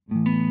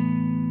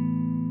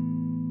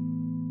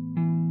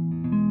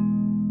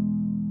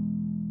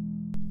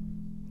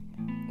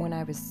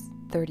I was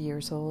 30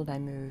 years old, I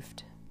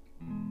moved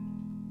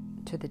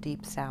to the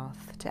deep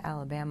south, to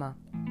Alabama.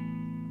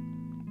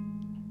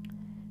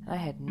 I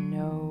had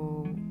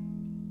no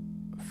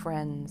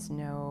friends,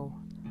 no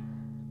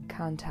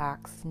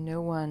contacts,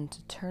 no one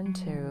to turn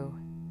to,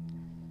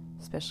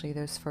 especially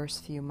those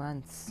first few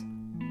months.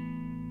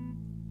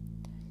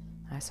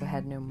 I also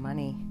had no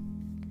money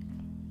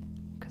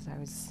because I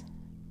was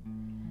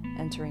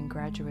entering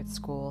graduate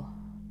school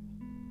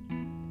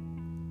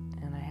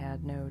and I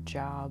had no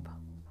job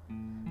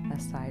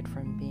aside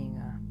from being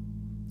a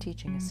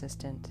teaching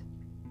assistant.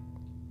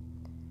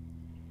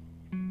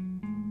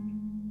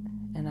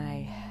 And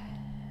I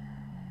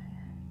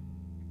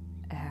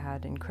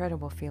had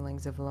incredible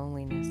feelings of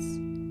loneliness,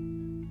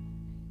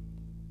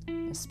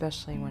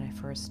 especially when I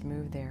first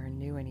moved there and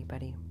knew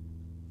anybody.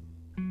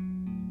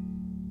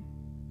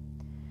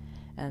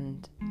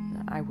 And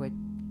I would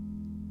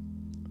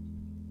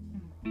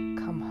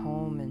come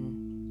home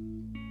and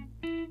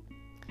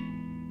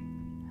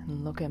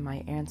look at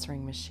my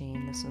answering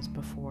machine. This was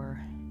before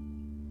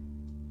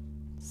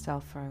cell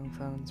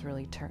phones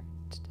really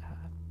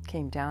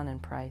came down in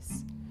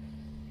price.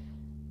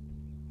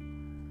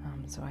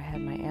 So I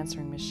had my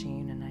answering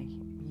machine and I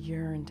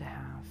yearned to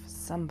have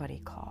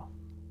somebody call.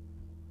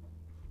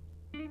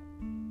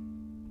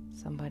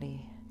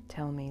 Somebody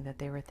tell me that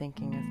they were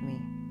thinking of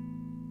me.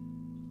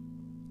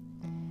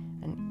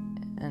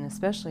 And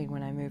especially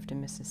when I moved to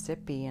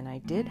Mississippi and I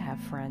did have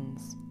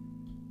friends.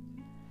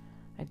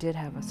 I did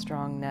have a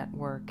strong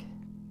network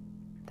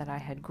that I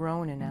had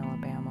grown in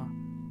Alabama.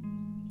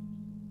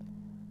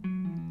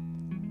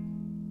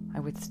 I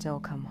would still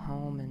come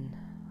home and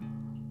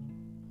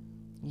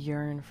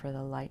yearn for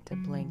the light to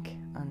blink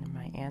under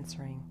my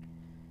answering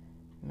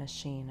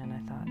machine, and I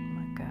thought,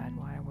 my God,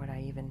 why would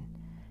I even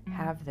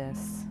have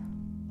this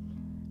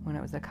when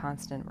it was a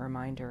constant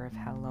reminder of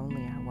how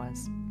lonely I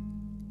was?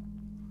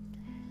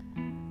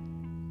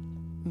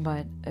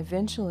 But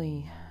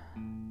eventually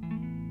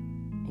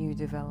you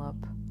develop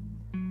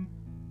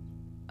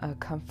a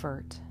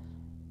comfort,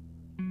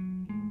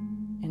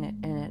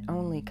 and it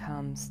only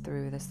comes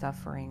through the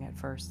suffering at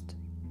first.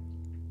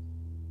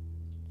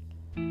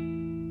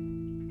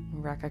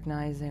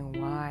 Recognizing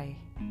why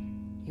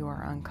you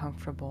are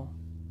uncomfortable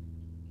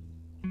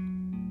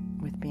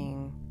with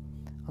being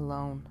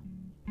alone.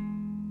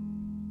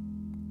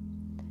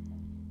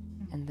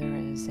 And there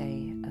is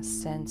a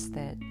sense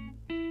that,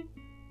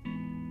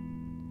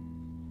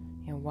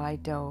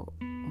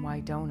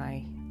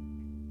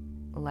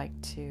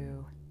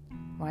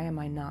 why am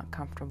I not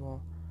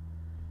comfortable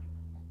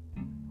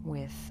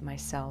with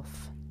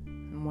myself?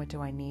 And what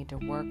do I need to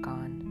work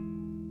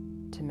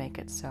on to make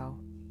it so?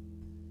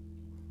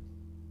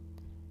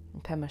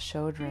 And Pema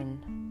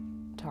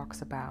Chodron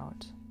talks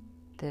about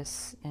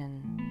this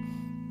in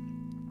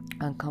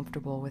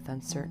Uncomfortable with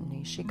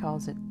Uncertainty. She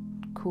calls it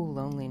cool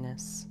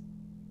loneliness.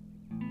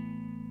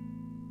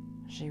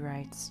 She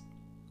writes,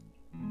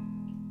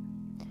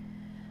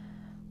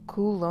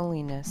 "Cool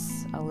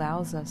loneliness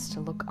allows us to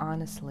look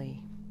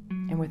honestly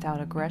and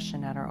without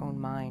aggression at our own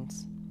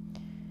minds.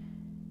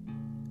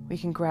 We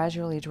can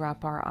gradually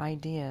drop our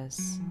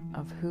ideas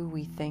of who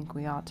we think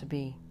we ought to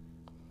be,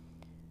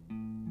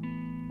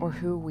 or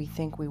who we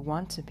think we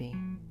want to be,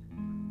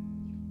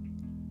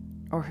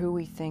 or who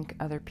we think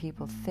other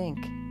people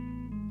think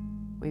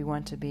we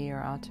want to be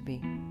or ought to be.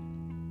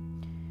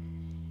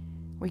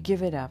 We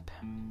give it up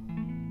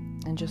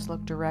and just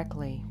look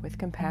directly with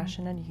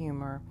compassion and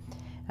humor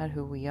at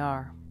who we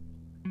are.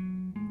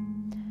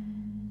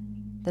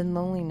 Then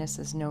loneliness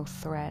is no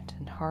threat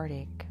and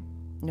heartache,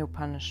 no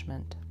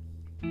punishment.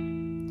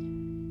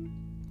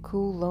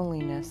 Cool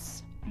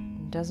loneliness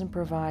doesn't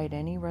provide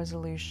any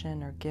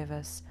resolution or give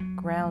us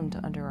ground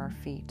under our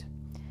feet.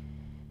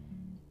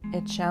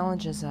 It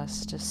challenges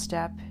us to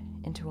step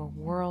into a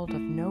world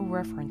of no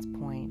reference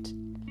point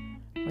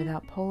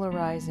without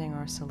polarizing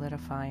or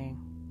solidifying.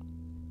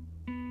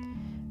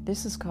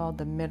 This is called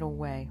the middle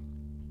way,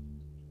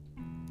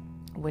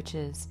 which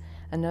is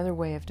another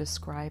way of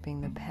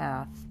describing the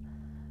path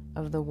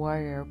of the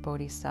warrior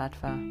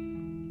bodhisattva.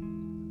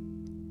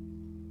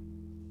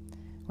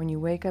 When you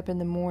wake up in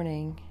the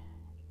morning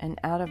and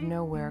out of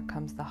nowhere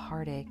comes the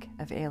heartache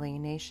of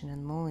alienation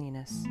and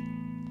loneliness,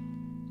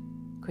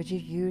 could you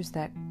use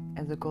that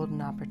as a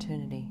golden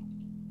opportunity?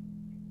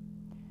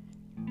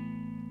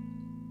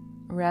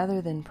 Rather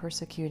than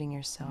persecuting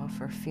yourself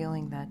or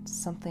feeling that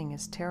something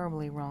is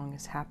terribly wrong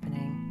is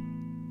happening,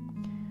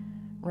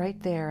 right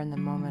there in the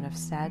moment of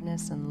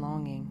sadness and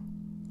longing,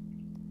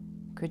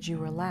 could you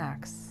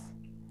relax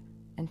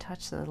and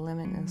touch the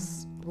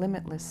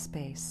limitless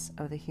space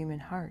of the human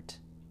heart?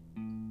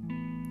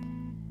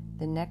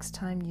 The next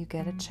time you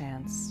get a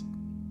chance,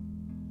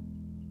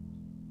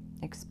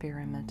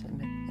 experiment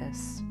with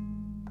this.